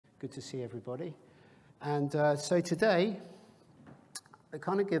Good to see everybody. And so today, we're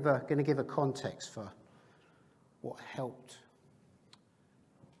kind of going to give a context for what helped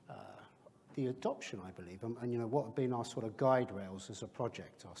the adoption, I believe, and you know what have been our sort of guide rails as a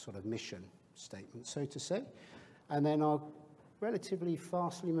project, our sort of mission statement, so to say. And then I'll relatively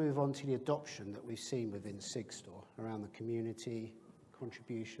fastly move on to the adoption that we've seen within Sigstore around the community,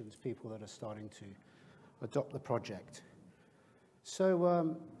 contributions, people that are starting to adopt the project.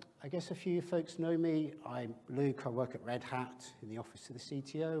 So I guess a few folks know me. I'm Luke. I work at Red Hat in the office of the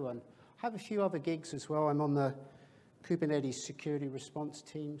CTO, and I have a few other gigs as well. I'm on the Kubernetes security response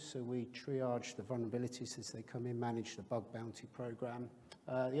team, so we triage the vulnerabilities as they come in, manage the bug bounty program,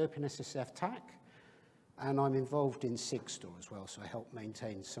 the OpenSSF TAC, and I'm involved in Sigstore as well, so I help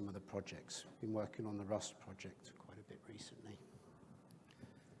maintain some of the projects. Been working on the Rust project quite a bit recently.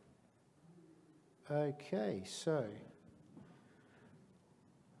 Okay, so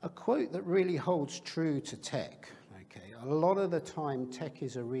a quote that really holds true to tech. Okay, a lot of the time tech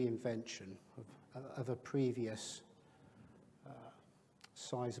is a reinvention of a previous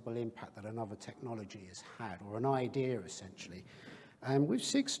sizable impact that another technology has had, or an idea essentially. And with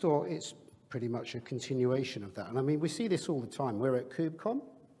Sigstore, it's pretty much a continuation of that. And I mean, we see this all the time. We're at KubeCon,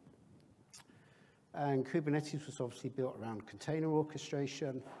 and Kubernetes was obviously built around container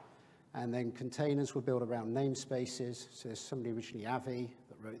orchestration, and then containers were built around namespaces. So there's somebody originally, Avi,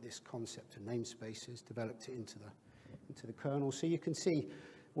 that wrote this concept of namespaces, developed it into the kernel. So you can see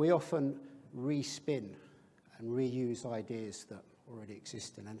we often respin and reuse ideas that already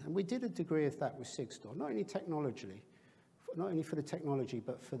existed. And we did a degree of that with Sigstore, not only for the technology,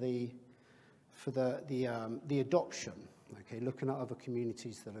 but for the adoption. Okay, looking at other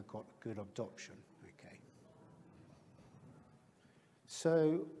communities that have got good adoption. Okay.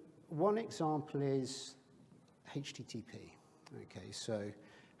 So one example is HTTP. Okay, so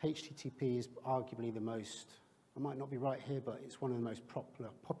HTTP is arguably the most, I might not be right here, but it's one of the most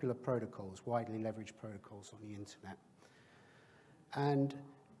popular protocols, widely leveraged protocols on the internet. And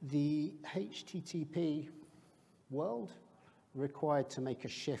the HTTP world required to make a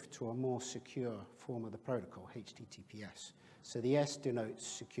shift to a more secure form of the protocol, HTTPS. So the S denotes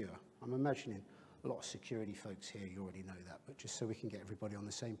secure. I'm imagining a lot of security folks here, you already know that, but just so we can get everybody on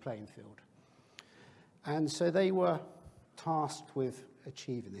the same playing field. And so they were tasked with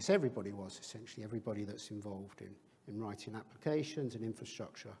achieving this. Everybody was, essentially, everybody that's involved in writing applications and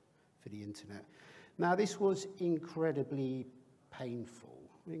infrastructure for the internet. Now, this was incredibly painful,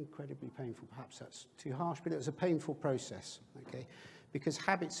 perhaps that's too harsh, but it was a painful process, okay? Because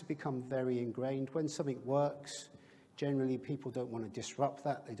habits have become very ingrained. When something works, generally people don't want to disrupt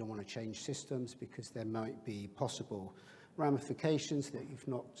that. They don't want to change systems because there might be possible ramifications that you've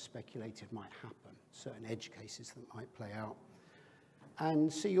not speculated might happen, certain edge cases that might play out.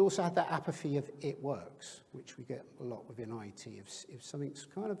 And so you also had that apathy of it works, which we get a lot within IT. If something's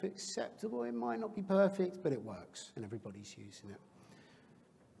kind of acceptable, it might not be perfect, but it works, and everybody's using it.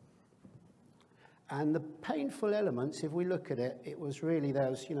 And the painful elements, if we look at it, it was really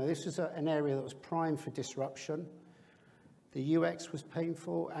those, you know, this was an area that was primed for disruption. The UX was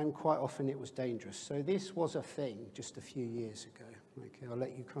painful, and quite often it was dangerous. So this was a thing just a few years ago. Okay, I'll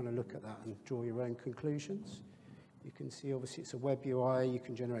let you kind of look at that and draw your own conclusions. You can see, obviously, it's a web UI. You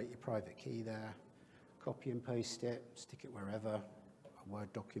can generate your private key there, copy and paste it, stick it wherever, a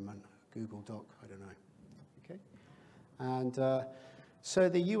Word document, a Google Doc, I don't know. Okay, and so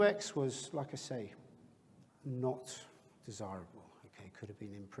the UX was, like I say, not desirable. Okay, could have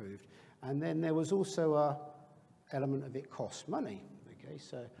been improved. And then there was also a element of it cost money. Okay,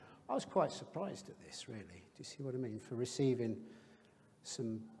 so I was quite surprised at this, really. Do you see what I mean? For receiving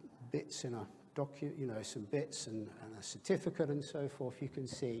some bits in a document, you know, some bits and a certificate and so forth, you can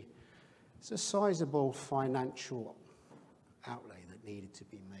see it's a sizable financial outlay that needed to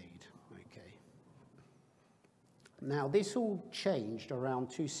be made. Okay. Now, this all changed around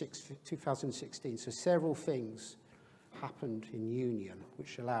 2016, so several things happened in union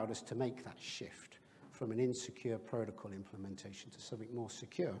which allowed us to make that shift from an insecure protocol implementation to something more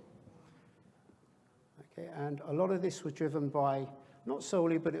secure. Okay, and a lot of this was driven by, not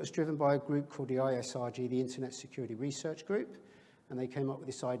solely, but it was driven by a group called the ISRG, the Internet Security Research Group, and they came up with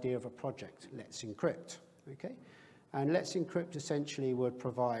this idea of a project, Let's Encrypt. Okay, and Let's Encrypt essentially would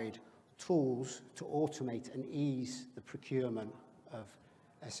provide tools to automate and ease the procurement of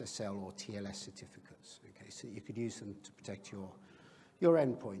SSL or TLS certificates, okay, so that you could use them to protect your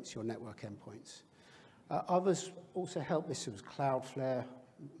endpoints, your network endpoints. Others also helped. This was Cloudflare.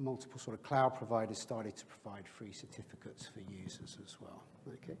 Multiple sort of cloud providers started to provide free certificates for users as well,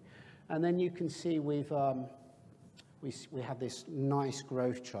 okay? And then you can see we've we have this nice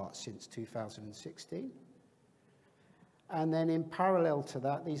growth chart since 2016. And then in parallel to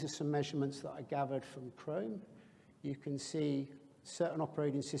that, these are some measurements that I gathered from Chrome. You can see certain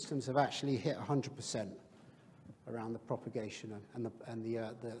operating systems have actually hit 100% around the propagation and the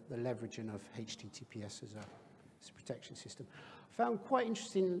leveraging of HTTPS as a protection system. I found quite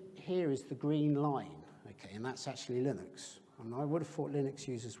interesting here is the green line, okay, and that's actually Linux. And I would have thought Linux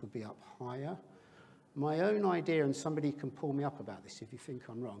users would be up higher. My own idea, and somebody can pull me up about this if you think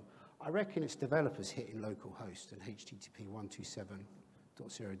I'm wrong, I reckon it's developers hitting localhost and HTTP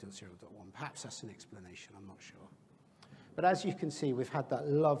 127.0.0.1. Perhaps that's an explanation, I'm not sure. But as you can see, we've had that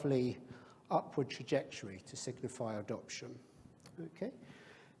lovely upward trajectory to signify adoption. Okay.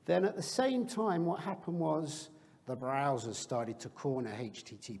 Then at the same time, what happened was the browsers started to corner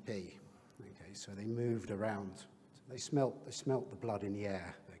HTTP. Okay, so they moved around. They smelt the blood in the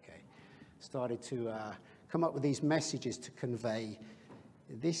air. Okay, started to come up with these messages to convey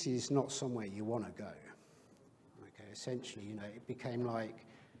this is not somewhere you want to go. Okay, essentially, you know, it became like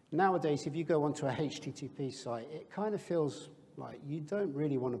nowadays, if you go onto a HTTP site, it kind of feels like you don't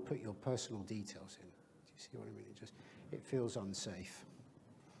really want to put your personal details in. Do you see what I mean? It feels unsafe.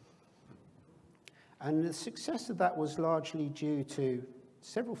 And the success of that was largely due to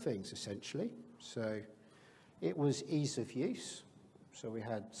several things, essentially. So it was ease of use. So we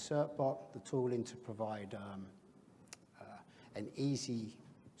had CertBot, the tooling to provide an easy,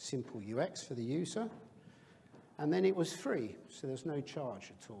 simple UX for the user. And then it was free, so there's no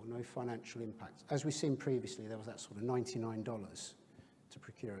charge at all, no financial impact. As we've seen previously, there was that sort of $99 to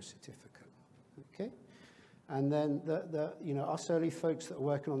procure a certificate. Okay? And then you know, us early folks that are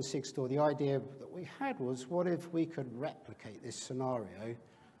working on Sigstore, the idea that we had was, what if we could replicate this scenario,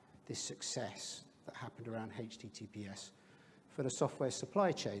 this success that happened around HTTPS for the software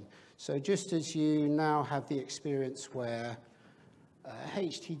supply chain? So just as you now have the experience where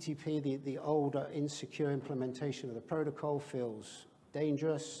HTTP, the older insecure implementation of the protocol, feels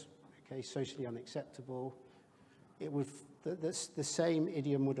dangerous, okay, socially unacceptable, it would, the same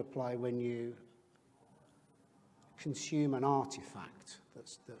idiom would apply when you consume an artifact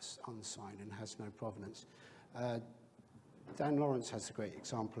that's unsigned and has no provenance. Dan Lawrence has a great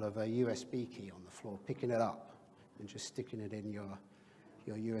example of a USB key on the floor, picking it up and just sticking it in your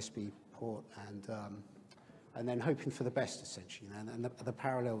USB port and then hoping for the best, essentially, and the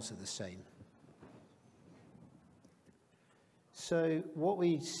parallels are the same. So what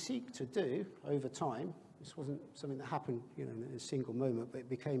we seek to do over time, this wasn't something that happened, you know, in a single moment, but it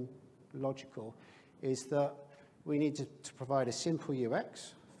became logical, is that we need to provide a simple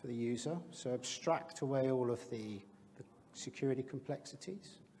UX for the user, so abstract away all of the security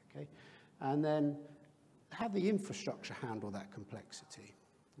complexities, okay, and then have the infrastructure handle that complexity.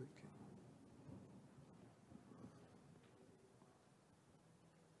 Okay.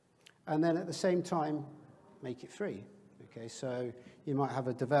 And then at the same time, make it free. Okay, so you might have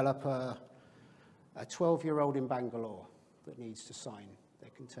a developer, a 12-year-old in Bangalore that needs to sign their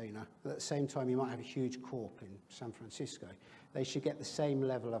container. At the same time, you might have a huge corp in San Francisco. They should get the same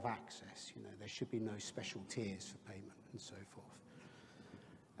level of access. You know, there should be no special tiers for payment and so forth.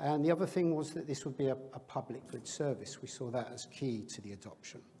 And the other thing was that this would be a public good service. We saw that as key to the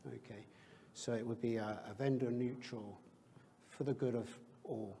adoption. Okay, so it would be a vendor neutral for the good of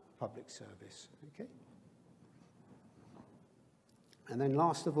all public service. Okay. And then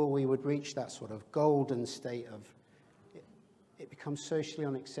last of all, we would reach that sort of golden state of it becomes socially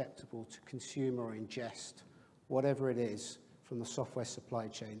unacceptable to consume or ingest whatever it is from the software supply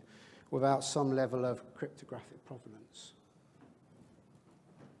chain without some level of cryptographic provenance.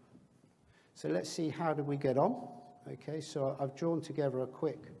 So let's see, how did we get on? Okay, so I've drawn together a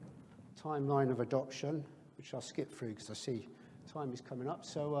quick timeline of adoption, which I'll skip through because I see time is coming up.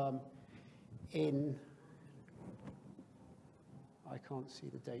 So I can't see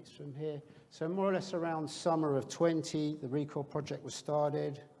the dates from here. So more or less around summer of 20, the Recall project was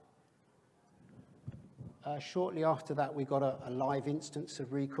started. Shortly after that, we got a live instance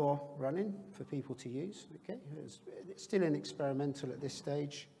of Recall running for people to use. Okay, it's still in experimental at this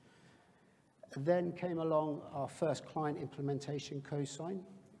stage. Then came along our first client implementation cosign,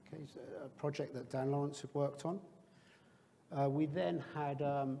 okay, so a project that Dan Lawrence had worked on. We then had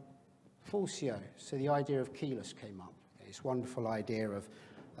Fulcio, so the idea of keyless came up. Okay, this wonderful idea of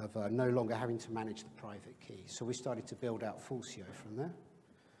no longer having to manage the private key. So we started to build out Fulcio from there.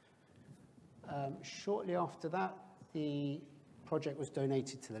 Shortly after that, the project was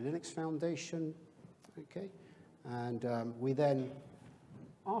donated to the Linux Foundation, okay, and we then,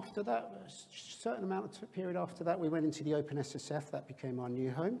 after that, a certain amount of period after that, we went into the OpenSSF. That became our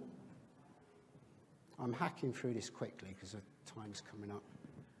new home. I'm hacking through this quickly because the time's coming up.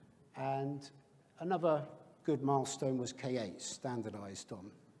 And another good milestone was K8, standardized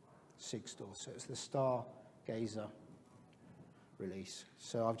on Sigstore. So it's the Stargazer release.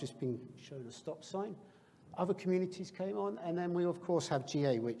 So I've just been shown a stop sign. Other communities came on, and then we, of course, have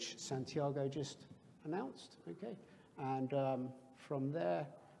GA, which Santiago just announced, okay? And from there,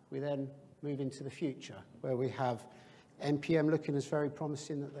 we then move into the future, where we have NPM looking as very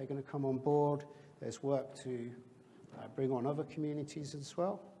promising that they're going to come on board. There's work to bring on other communities as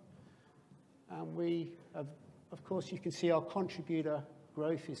well. And we have, of course, you can see our contributor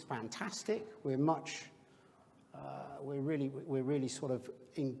growth is fantastic. We're really sort of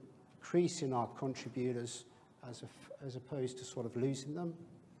increasing our contributors as opposed to sort of losing them.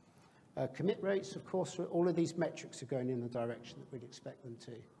 Commit rates, of course, all of these metrics are going in the direction that we'd expect them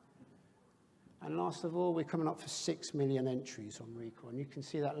to. And last of all, we're coming up for 6 million entries on Recall, and you can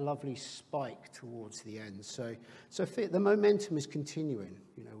see that lovely spike towards the end. So the momentum is continuing.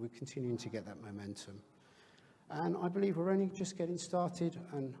 You know, we're continuing to get that momentum. And I believe we're only just getting started,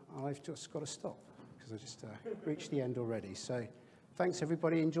 and I've just got to stop because I just reached the end already. So thanks,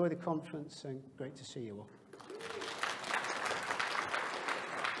 everybody. Enjoy the conference, and great to see you all.